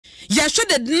ya should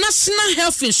the National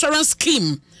Health Insurance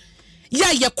Scheme ya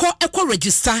eco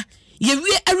register ye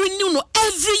we renew no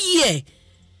every year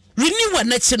renew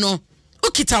na chi no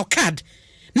okita card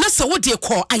na sa wo de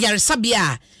call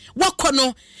ayaresabia wako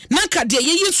no na card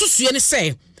ye nsusue ne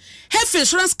say health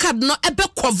insurance card no ebe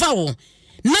cover wo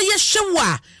na ye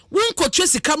hyewa wonkotwe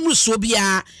sika mruso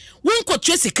bia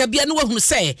wonkotwe sika bia na wahunu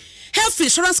say health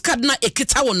insurance card na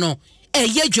ekita wo no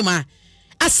eye adwuma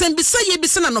asembisa ye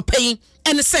bisa na no pay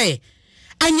ene say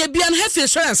anya bia no health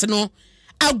insurance no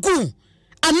agu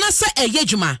anasa eye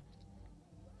adwuma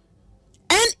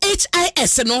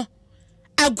NHIS no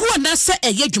agu anasa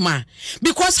eye adwuma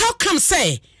because how come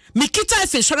say Mikita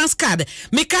health insurance card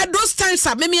Mika those times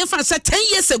are me fan say 10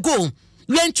 years ago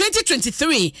we in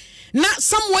 2023 na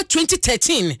somewhere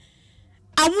 2013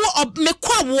 awo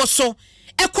mekwa wo so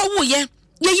ekwa wo ye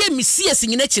misias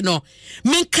nyinachi no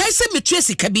menkai se metue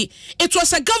sika bi it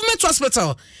was a government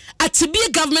hospital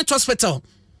atibie government hospital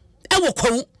ewo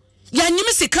kwa ya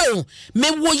nyime sika o me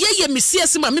wo ye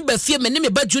misias ma me ba fie me ne me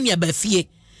ba junior ba fie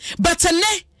but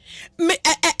ne me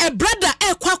brother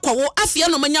ekwa kwa wo afia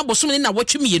no manya bosom ne na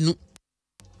wotwe mienu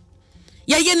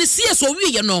ya ye ne CS o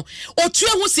wie ye no otue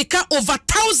ho sika over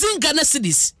 1000 Ghana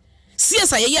cedis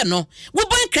CS aye no wo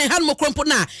ban kan han mo krompo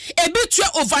na ebetue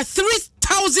over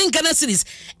 3000 Ghana cedis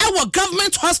our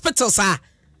government hospitals are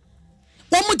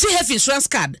wo mo health insurance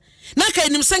card na ka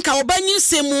enim senka wo ban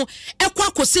yinsemu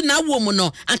ekwa kosi na wo mu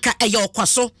no anka eye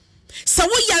okwaso sa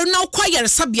wo yare na kwa yare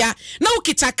sabia na wo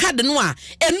kita card no a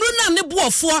enu na ne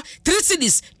boofo 3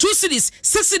 cedis 2 cedis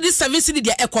 6 cedis 7 cedis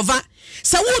dia ekova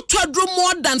sa wo twadro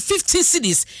more than 15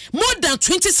 cedis more than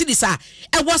 20 cedis a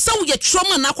e wo sa wo ye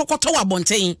trauma na akokoto wa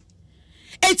bonten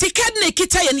enti card na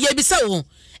kita ye ne yebisa wo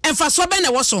emfa so be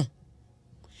na wo so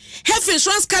health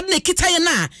insurance card na kita ye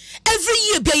na every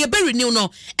year bia ye be renew no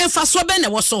emfa so be na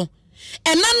wo so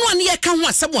enanu an ye ka ho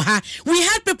asem ha we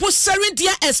had people sharing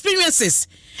their experiences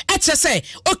eche say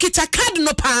okita card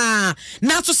no pa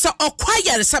na so sa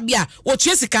okwayare sabia wo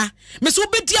tuesika me so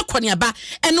obedi akwane aba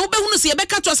eno be hunu se ye be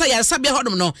ka to sa yare sabia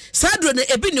hodom no sadro no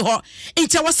ebi ni ho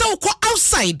nti wo se wo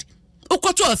outside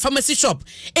ukoto a pharmacy shop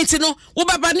enti no wo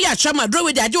baba ni atwama dro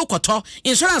we de age ukoto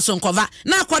insurance nkova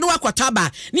na akwado wakwata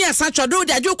aba ni asancho dro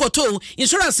de age ukoto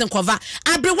insurance nkova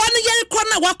abrewa no ye kro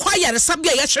na wakwa yare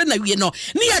sabia ye hye na wie no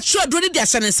ni ya twa dro de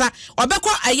asenensa obekọ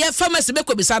aye pharmacy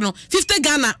beko bisa no 50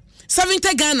 Ghana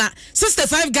 70 Ghana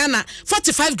 65 Ghana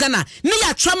 45 Ghana ni ya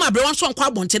atwama abrewa so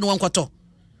nkwa bonte no wonkoto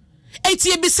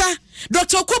enti ebisa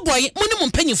Dr. Okoboy muni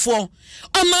mumpanyifo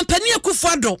omampani akufo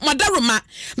ado madaroma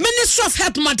Ministry of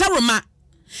Health madaroma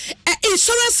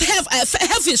insurance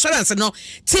health insurance no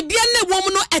tibia ne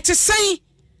wom no etesen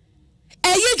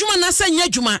eye dwuma na sanya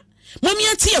dwuma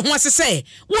momia tie ho asese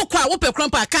wo kwa wo pe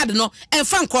krompa card no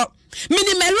emfa nko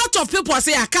minimum a lot of people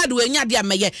say a card we nya dia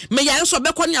meye so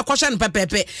beko ne akosha ne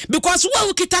pepepe because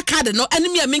wo kita card no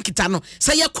enemy a min kita no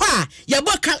say ye kwa ye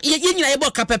boka ye nyina ye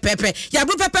boka pepepe ya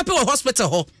bro pepepe wo hospital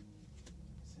ho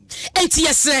enti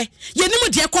yesre ye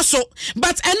nimu de ekoso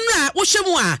but enra wo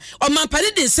hwemu a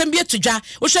omampani de nsem bi atudwa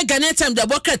wo hwe Ghana time de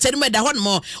boka tani da hon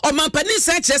mo omampani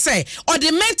say kire say or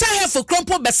the mental health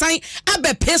krompo besan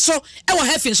abepe so e wo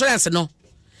health insurance no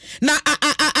na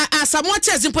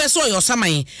asamoche azimpo so yo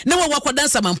saman na wo wakoda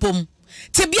nsamampom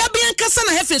te bia bia nkasa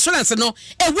na health insurance no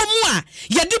ewo mu a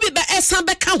ye de bi be esan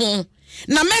be ka ho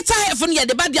na mental health no ye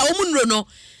de ba dia wo mu nuro no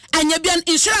anya bia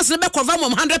insurance no be cover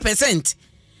mom 100%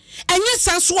 enye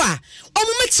sanso a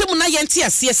omumetem na ye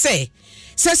ntia se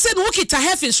se no kita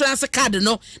health insurance card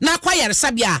no na kwayare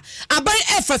sabia aban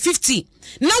efa 50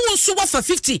 na wonso wa fa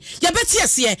 50 ye beti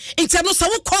ase intano sa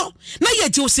wokọ na ye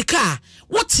je osika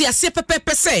woti ase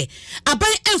pepepe se aban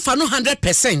emfa no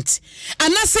 100%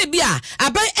 anase bia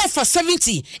aban efa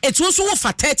 70 etu wo fa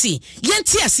 30 ye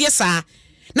ntia ase sa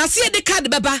na se de card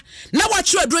beba na wa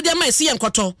twa duro de ma se ye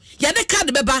nkoto ye de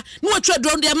card beba na wa twa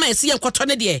duro de ma se ye nkoto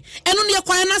ne de eno ne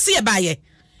kwan na se ye baaye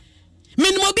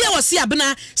minimo bia wasi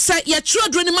abena sa ye twa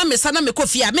duro ne ma mesa na me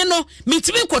kofia me no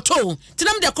mintimi nkoto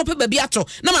tinam de kope ba bia to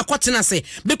na makotena se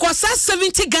because sa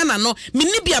 70 Ghana no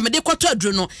minni bia me de koto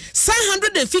aduro no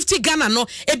 150 Ghana no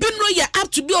ebi no ye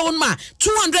up to be on ma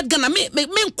 200 Ghana me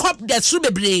nkop de suru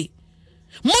bebre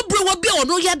mobro wo bia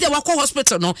ono ya de wakọ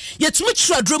hospital no yetumi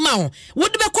twa duro ma ho wo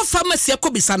de be ko pharmacy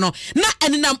akobisa no na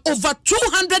enenam over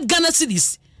 200 Ghana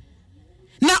cedis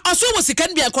na oso wo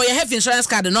sikan bia ko ye health insurance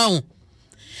card no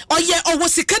oye owo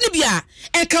sikani bia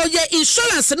enka oye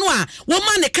insurance no a wo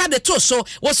ma ne card to so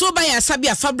wo so ba ya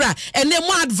sabia fabra ene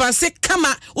mo advance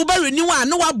kama wo ba renew a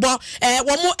no wa bo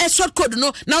wo mo short code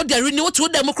no na wo de renew to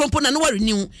dem krompo na no wa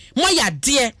renew mo ya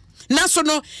de na so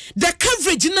no the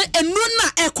coverage na enu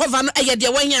na e cover no eye de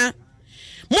wanya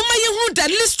Mama ye the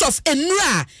list of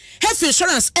enra health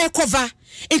insurance cover.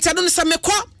 Intado se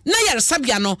mekɔ na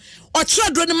yaresabia no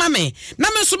ɔkyerɛ do ne mame na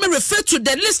me so me refer to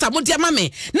the list amodia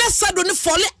mame na sado ne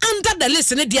fall under the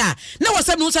list ne dia na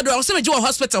wɔsɛ me sado wɔsɛ me gye wɔ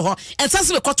hospital hɔ ɛnsa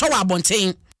se me kɔtɔ wɔ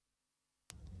abɔnten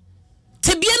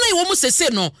tebia na yɛ wɔ mu sese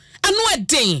no ano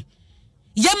ɛden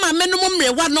yɛ mame no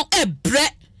mmrewa no ɛbrɛ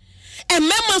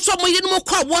emema so mo yenu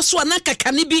kwa woso na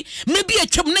kakane bi me bi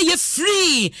atwam na ye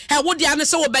free wo dia ne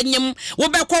se wo banyem wo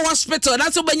be kwa hospital na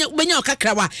se benya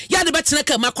okakrawa ya de betena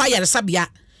ka makwa yaresabia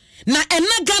na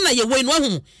ena Ghana ye we no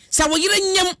hu sa wo yire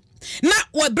nyem na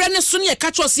wo bre ne so ne ye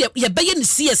ka cho se ye beye ne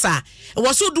CS a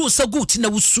wo so do so good na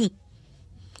wusu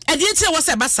e de ntia wo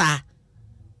se basa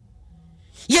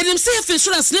yenim se health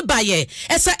insurance ne baye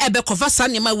esa ebe cover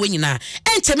sanema we nyina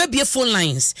encheme bie phone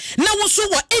lines na wo so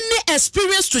wo any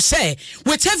experience to share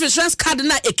with health insurance card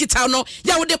na ekita no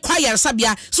ya wo de kwaya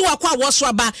sabia so wakwa wo so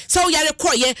aba so yare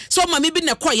koye so mama bi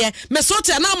ne koye me so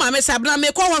te na mama se abna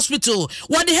me ko hospital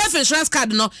wo de health insurance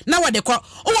card no na wo de ko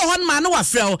wo hon ma no wa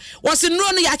frɛ wo se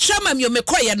nro no ya kyerɛ ma me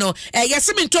koye no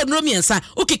yesi me nto nro miensa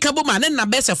ukika bo ma ne na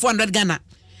best 400 Ghana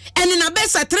and in a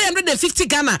best 350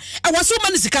 Ghana, I was so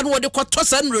many sika no de kwato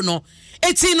sanro no.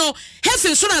 Eti no health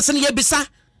insurance ne yebisa.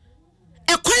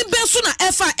 E kwan benso na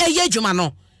efa eye adwuma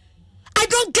no. I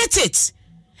don't get it.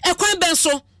 E kwan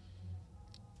benso.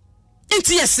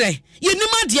 Enti yese, ye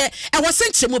nima de e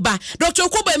wasenche mu ba. Dr.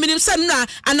 Okoba eminim se na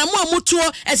anamo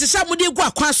amutuo esesa mu de gu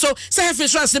akwan so se health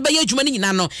insurance be ye adwuma ni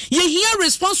nyina no. Ye hear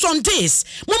response on this.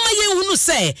 Mama ye hunu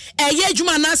se eye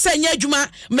adwuma na se nye adwuma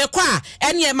mekwa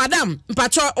ene madam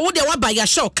mpacho wo de waba ya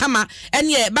show kama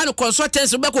ene ba no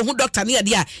consultants be ko hu doctor ne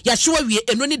de a ya hwe wie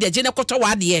eno ni de je ne koto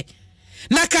wa de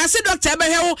na ka se doctor be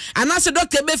hewo anase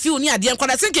doctor be fi uni ade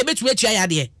nkwada se ke betu atua ya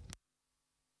de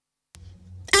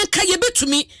anka ye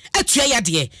betumi atua ya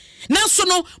de na so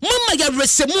no mama ya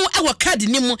resemu ewo card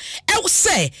ni mu e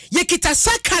se ye kita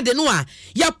sa card no a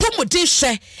ya pomodin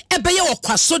hwe ebe ye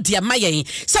okwaso de mayen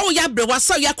se wo ya brewa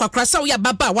se wo ya kwakra se wo ya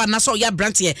baba wa na se wo ya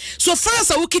brantie so far as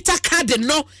wo kita card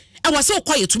no e wo se wo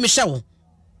kwaye tumi hwe wo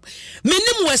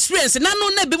minimum experience na no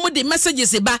na be mo de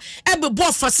messages ba ebe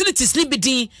bo facilities ni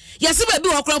bidin yesi ba bi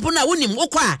wo krampo na wonim wo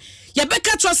kwa ye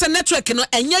beka to se network no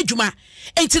enya adwuma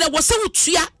entire wo se wo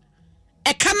tua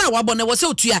e kana wabone wo se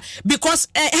otua because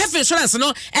health insurance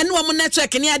no ene wo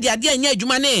network ni ade anya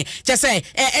adwuma ne che say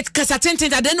kasa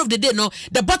tenten at the end of the day no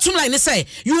the bottom line is say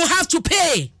you have to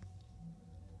pay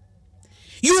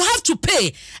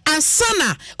and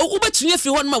sana obetunye fi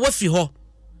ho no ma wa fi ho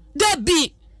there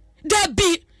be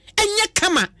enye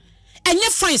kama enye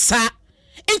fine sa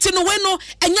enti no we no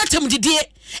enye tamdidie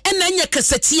ena enye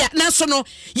kasatia na so no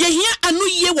ye hia anu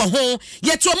ye wo ho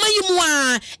ye to mayimu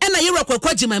a ena ye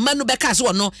rekwakwaa jima ma no beka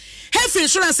so no health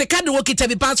insurance card wo kita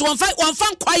bi pa so won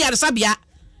fan kwa yare sabia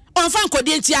on fan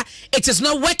kodi entia it is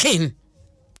not working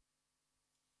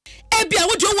ebia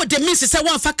wo de wo de means say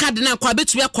won fa card na kwa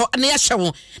betu yakọ na ya hye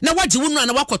wo na waje wo nura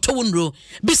na wakoto wo nuro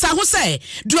bisa ho say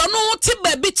do no ti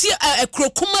ba beti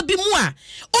akrokuma bi mu a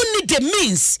only the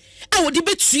means I would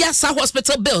be to sa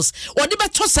hospital bills or the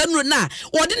better sanro na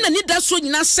or the nani da so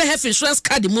nyina se health insurance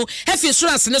card mu health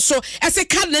insurance ne so as a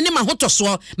card ne ma hoto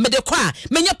so me de kwa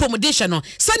menya accommodation no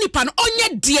sanipa no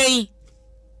onye dean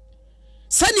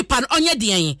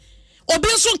obi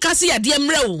nso nkase ya de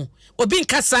mre wo obi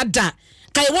nkasa da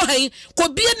kai wo han ko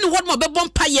bie ni wo mo bebon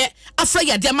paye afra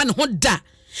ya de ma ne ho da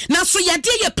na so yade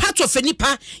ye part of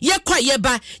anipa ye kwa ye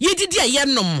ba ye didi ye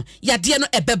nom yade no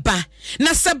ebeba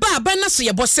na seba aba na so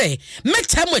ye bo se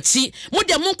mekta mochi mo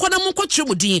de mo nkona mo nkotwe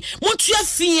mudin mo tua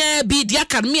fia bi di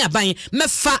aka me aban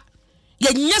mefa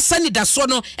ye nya sani da so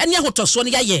no ene ahotoso no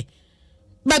ye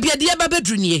ba bia de ba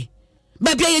bedru nie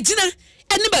ba bia ye gina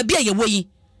ene ba bia ye woyi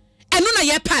eno na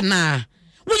ye pa na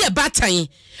wo ye batan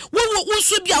wo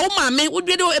so bia wo maame wo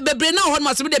de bebre na ho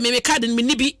no so de me card me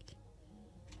ni bi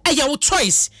your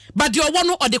choice but your one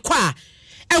or the kwa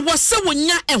e was se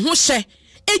wonya eho hye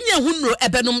enya hunro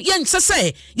ebenum ye nse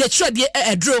se ye twa de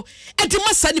edro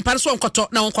edima sani pa so nkoto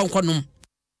na wonkonkonom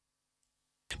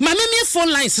mame me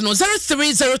phone lines no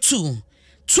 0302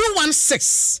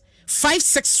 216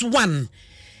 561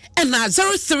 and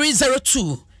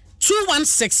 0302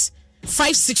 216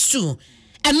 562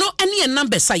 and no any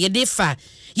numbers are ye dey fa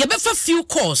ye be fa few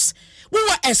calls we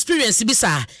were experience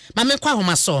bisa mame kwa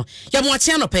homa so ya mo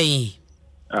atia no pay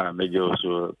mejo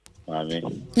so mame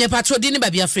ne patro di ni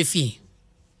ba bia frefi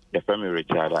ya family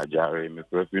Richard Ajare me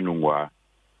frefi nungwa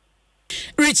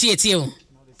Richie etio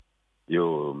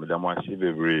yo madam wasi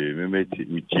bebre me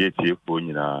tie fo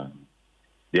nyina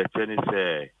de tell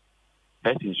say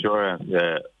health insurance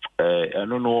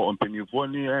eno no ompanyifo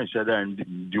ni enhyada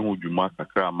ndi hu dwuma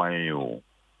kakra man yo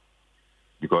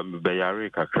because me bayare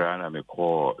kakra na me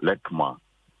call lekma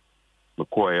me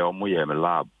call e omo ye me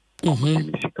lab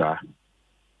me sika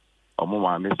omo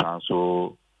ma me san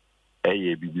so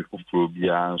eye bibi fufuro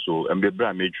bia so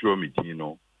embebra me twiro me tin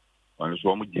no on so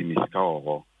omo di me sika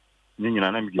ho ni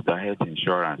nyina na me kita health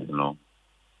insurance no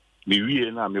me wie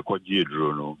na me kwaji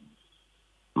edro no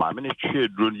ma me ne twe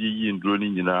edro yi ndro ni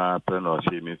nyina pe na o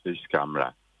se me fish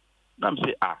camera na me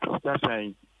say that's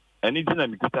saying anything na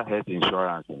me kita health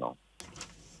insurance no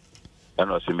and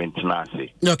also maintenance.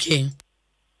 Okay.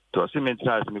 To also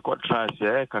maintenance me got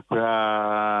transfer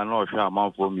kakra no hwa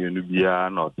amount for me no bia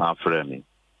no tan frɛ me.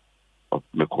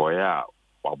 Me koya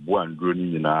wabu andro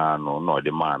ni nyina no de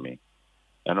maame.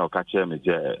 And o ka che me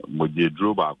je mo je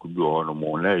dro ba ku bi ho no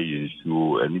mo na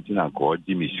yinsu anything na ko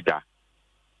di mi sika.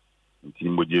 Nti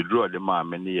mo je dro de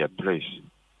maame ne ye place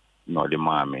no de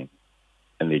maame.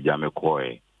 And le jame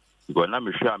koe. Because na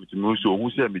me hwa me tumi so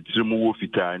hu se me tiri mu wo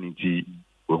fitaa nti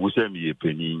we say me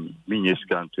penny, me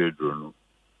scan to a drone.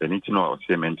 The need to know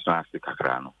cement transit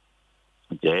cacrano.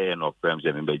 Jay and of firms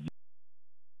and in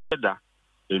the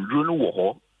drone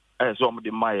war, as some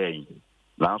the my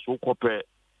last so copper,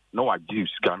 no, I do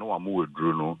scan no move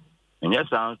drone. And yes,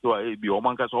 I so I be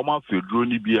omangas or my field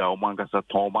drone be a omangas a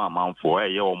toma amount for a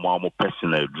year or more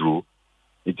personal drew.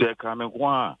 It's a coming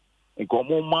one and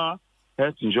come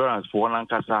health insurance for one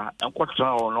ancasa and quite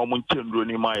on almost 10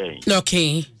 drone in my.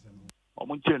 Okay.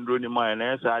 Omuchendro ni my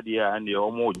na dia and the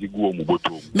omo digu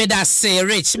omuboto. Me da say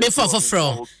rich me for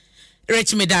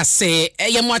rich me da say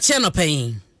ye mo che no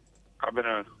pain.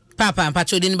 Abena. Papa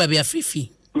pacho di ni ba bia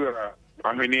fifi.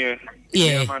 Ahweneɛ.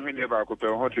 Yeah. Ahweneɛ ba ko pe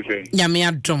ho te say. Nyame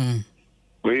adom.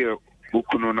 We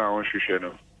bukuno na won hwehwɛ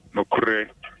no. No kure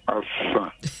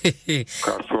asa.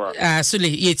 Kaswa. Sule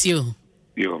yetio.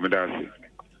 Yo me da say.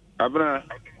 Abena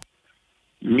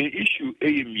me issue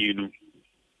mienu.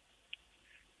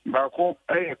 Bako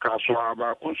kaswa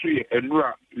bako so ye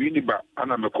enura winiba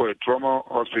ana me call trauma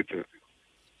hospital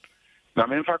na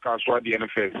me fa kaswa de en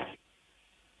first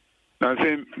na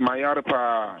say mayar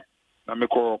pa na me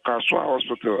call kaswa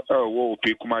hospital wo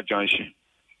pe kuma junction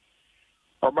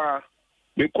oba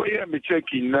me ko ye me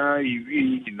check na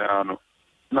iwi na no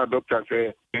na doctor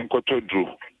say enkoto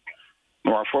dro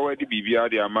no wa forward bibia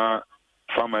de ama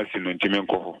pharmacy no ntime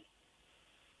nko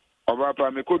oba pa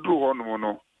me ko dro ho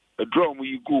no a drum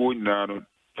we go in now,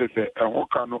 says a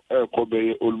hokano air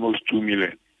cobe almost 2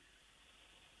 million.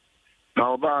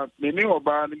 Now, about many of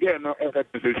ban again,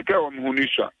 the scale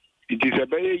Hunisha. It is a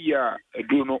bay ya, a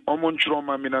do no omon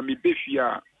trauma mina mi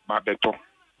befia, my beto.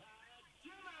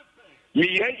 Me,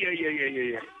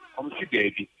 yeah. I'm sick,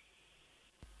 baby.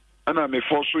 And I'm a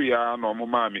force ya, no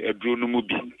mammy, a drone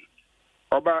mubi.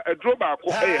 About a drawback,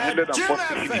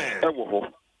 140 ever.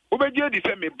 Obedia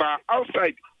the me bar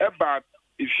outside a bar.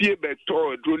 If you better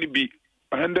drone be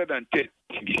 110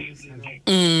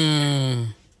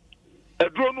 a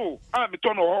drone I'm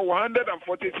ton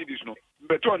 140 cities no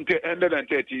better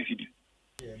 130 cities.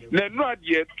 Not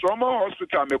yet trauma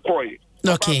hospital me koi.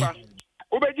 Okay.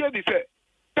 Obeje di say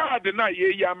card na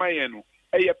ye yamayeno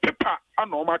e paper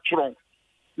anoma tron.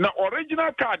 Na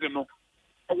original card no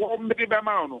wo me be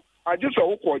ma no I just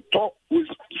talk with 12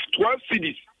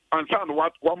 cities and sound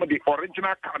what one of the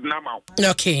original card now.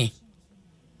 Okay.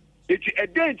 It's a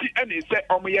day and it's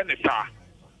a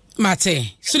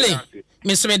Mate, Sule,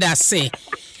 Miss Reda say,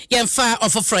 Yemfa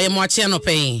of Froy Mochiano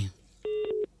pay.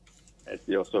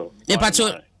 Yes, so. The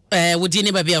patrol, would you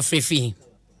never be a free fee?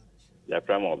 The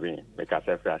prime of being because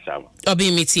I fresh out. Or be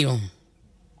meet you.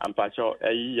 And patrol,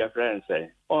 your friend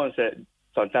say, said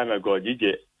some time ago,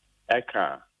 DJ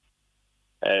Eka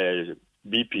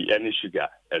BP any sugar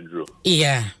a drew.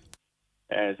 Yeah.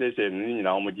 And they say,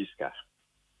 no, Modiska.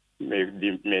 Me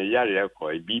yare ko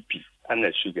BP and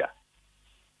the sugar.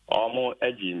 Almost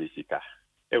edgy misika.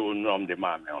 It will norm the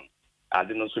man. I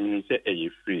didn't so mean say a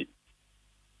free.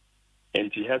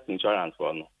 And he has insurance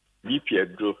for no. BP a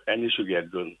draw any sugar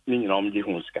drone. Meaning on the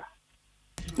hunska.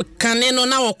 Can no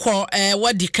now call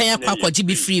what the kaya kwa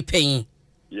be free paying?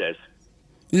 Yes.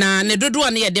 Na ne dodo na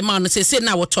ye de ma no se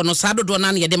na woto no sa dodo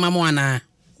na ye de ma mo ana.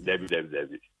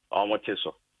 David. Almost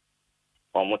so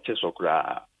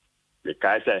kra.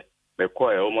 Because me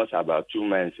call almost about 2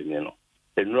 months in you know.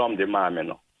 And rum the mamma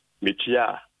no. Me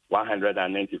chia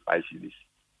 195 cedis.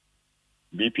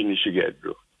 BP ni sugar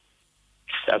bro.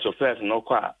 That's a first no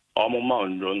qua almost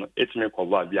mountain no. It's me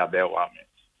cover be a bear one.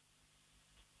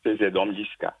 Say dom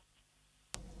jiska.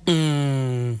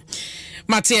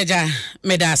 Matieja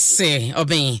me da say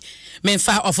obey. Me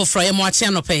fa ofo froye mo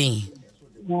atia no pay.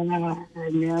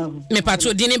 Me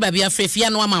pato dini baby afrefia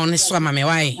no ama one so ama me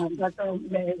why.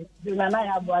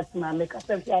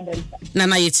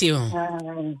 Nana yeti o.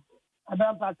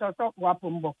 Adam pato so wapo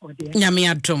mboko de. Nyame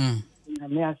adom.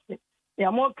 Nyame ase.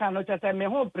 Ya mo kan no tete me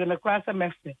ho pre me kwa se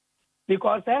mefe.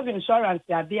 Because I have insurance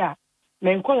ya dia.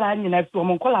 Me nkola nyina fi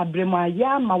mo nkola bremu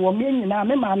aya ma wo me nyina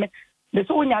me ma me. Me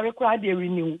so nyare kwa de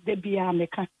renew de bia me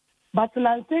ka. But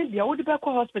na say dia wo de be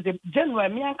ko hospital January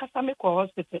me ankasa me ko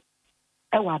hospital.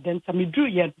 E wa den ta me dru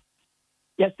ye.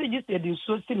 Ya say just e din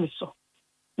so si me so.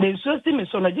 Me so si me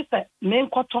so no just me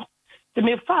nkoto. Te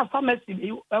me fa pharmacy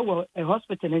e wo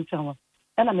hospital in town.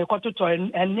 E na me koto to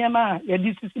enema ya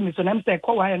di si me so na me say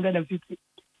ko 150.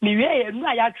 Me we e nu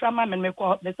aya trama me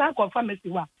ko the san ko pharmacy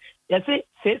wa. Ya say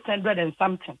 600 and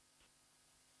something.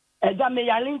 E da me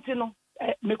ya linti no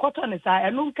me koto ne sa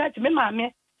enu nka me ma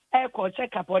me e ko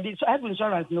check up or so I have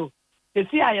insurance no. You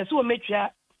see I so me twa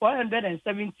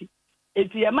 470.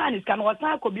 Eti e man is kan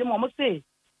wasan ko bi mo say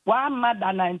one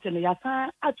mother 19 ya san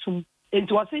atum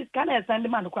enti wo say kan e send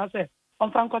man ko say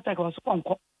on fan ko check was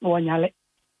konko no wonyale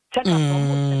check up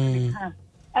on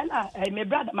and my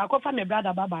brother my kofa my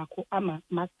brother baba ko ama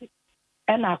masti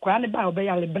and akwa ne ba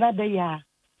obeyale brother ya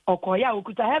okoya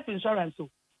okuta health insurance so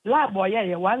lab boy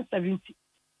ye 170.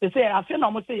 They say I feel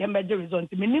no mo say emergency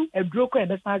result minim eduro ko e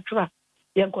be san twa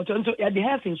ye nkoto nto ye the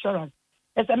health insurance.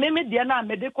 It's a meme dear na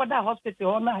medical hospital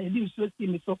or na you so see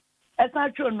me so it's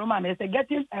not true no man it's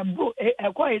getting a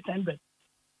 800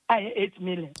 8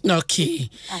 million. Okay.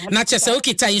 Na chese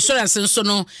okita insurance nso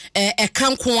no e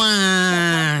kan ko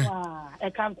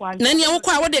na nia wo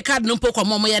kwa wo de card no poko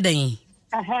mo ye den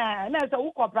na so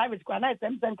wo private kwa na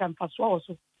 10% kan faso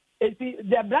so esi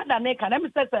the brother na kan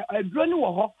am say aduro ni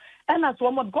wo ho na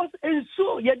so mo because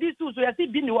enso ye di so ye see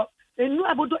bi ni wo enu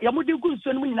abodo ye mo de gu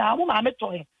nso no nyina mo ma me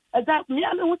toye eza mi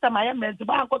ame hu tamaya ment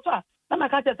ba akoto a na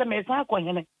maka tete me san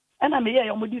akohene na me ye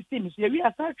yo mo di steam so ye wi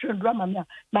asa twen drama me a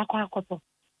na kwa akoto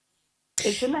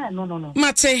ese na no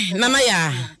mate nana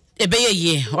ya ebeye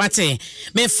ye wate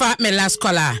me fa me last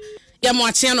caller ya mo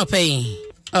atia no pay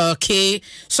okay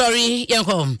sorry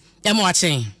yanko ya mo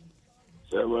atia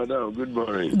madam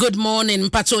good morning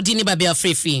mpato dini baby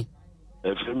afrefi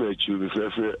efeme chu bi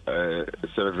frefe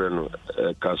server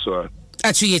kaswa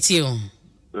atu yeti o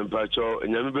mpacho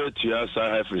nyame betua sa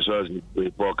health insurance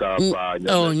poka pa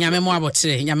nyame mo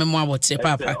abotre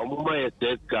papa omuma ye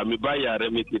teka mi ba yare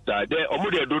mi kita de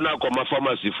omude do na koma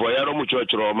pharmacy for yaro mu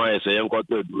chochoro o ma ye se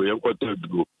yenkoto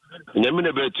duro nyame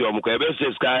ne betua omko ebe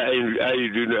se ska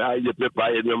ayi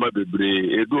paper ye nyama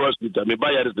bebre edu hospital mi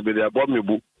ba yare se be abo mi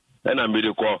bu na mi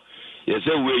de ko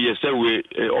yese we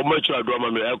omachu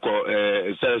adoma me eko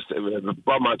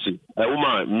pharmacy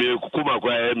uma mi kuma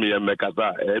kwa mi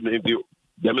mekasa mi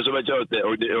Yami so becha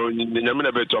nyame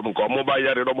na beto mo ko mo ba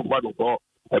yare no mo pa ko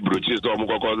ebrochi so mo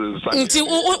ko nti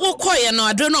wo koye no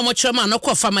adro no mo chema no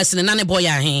ko pharmacy na ne boy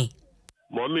ahen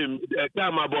mommy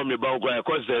time abo me ba ko e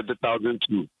cost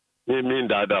 1002 me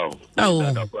dada oh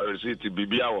receipt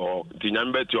bibia wo ti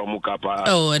nyame beto mo kapa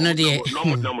oh no de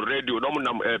no radio no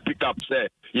pick up say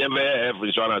ye have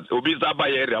insurance obi za ba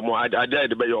yare mo ade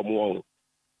de be yo mo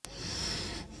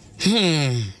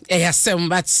yasem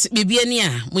but bibia ni a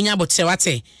munya botre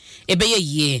wate ebeye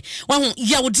yie wa hu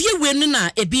ya wodi ewenu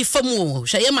na ebi famu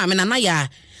hwe ye ma me na ya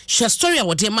hwe story a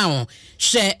wodi ma wo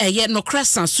hwe eye no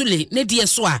krasan sule ne die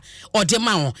so a odi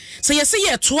ma wo se yese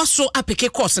ye to so apeke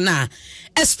course na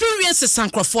experience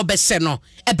sankrofo be se no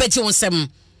ebeje wonsem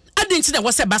adenti na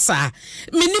wose basa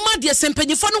minima de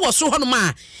sempanyifo no wo so hono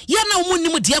ma ya na wo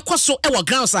nim de ekoso e wo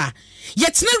grounds a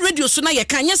yetena radio so na ye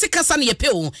kan yesi kasa na ye pe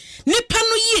o nipa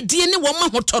no ye die ne wo ma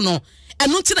hoto no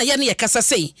enu ntina ye ne ye kasa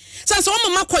sei sanse wo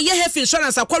mama kwa ye health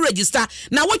insurance akwa register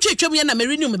na wo twetwem ye na me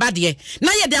renew me bade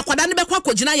na ye de akwada ne be kwa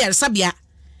kogina ye resabia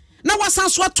na wasan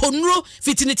so atonuro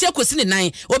fitinity akosi ne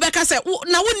nan obeka se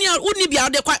na woni bia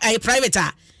de kwa private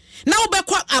a na wo be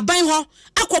kwa aban ho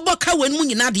akobo ka wanu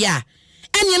nyina de a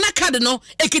ene na card no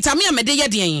ekitame amede ye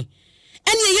de en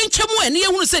ene ye nchemu ene ye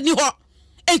hunu se ni ho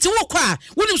enti wo kwa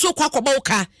wonim so kwa akobo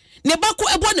ka ne bako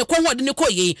ebo ne kwa hode ne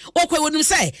koye okwa wonim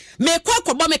se me kwa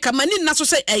akobo me ka mani na so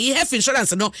se health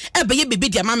insurance no ebe ye bibi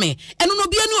dia mame eno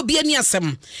no bia ni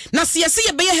asem na se yese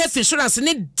ye be health insurance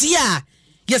ne dia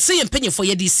yese ye mpanyefo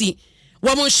ye DC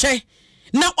wo mo hye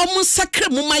na omo sakra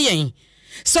mu mayen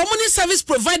so mo ni service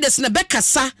providers na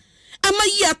bekasa ama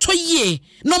yi atoye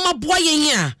no maboa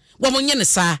yen a wo mo nye ne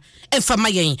sa emfa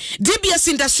mayen DBS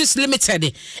Industries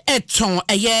Limited eton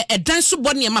eye edan so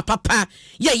bo ne ma papa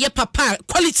ye papa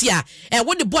quality a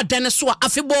wo de bo dan so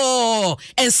afebo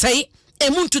ensei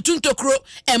emu ntutuntokro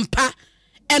empa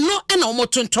eno ena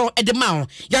omotonton edema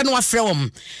ya no afre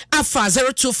wom afa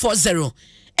 0240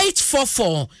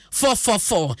 844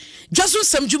 444 Johnson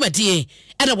Sam Jumadie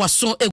and I was so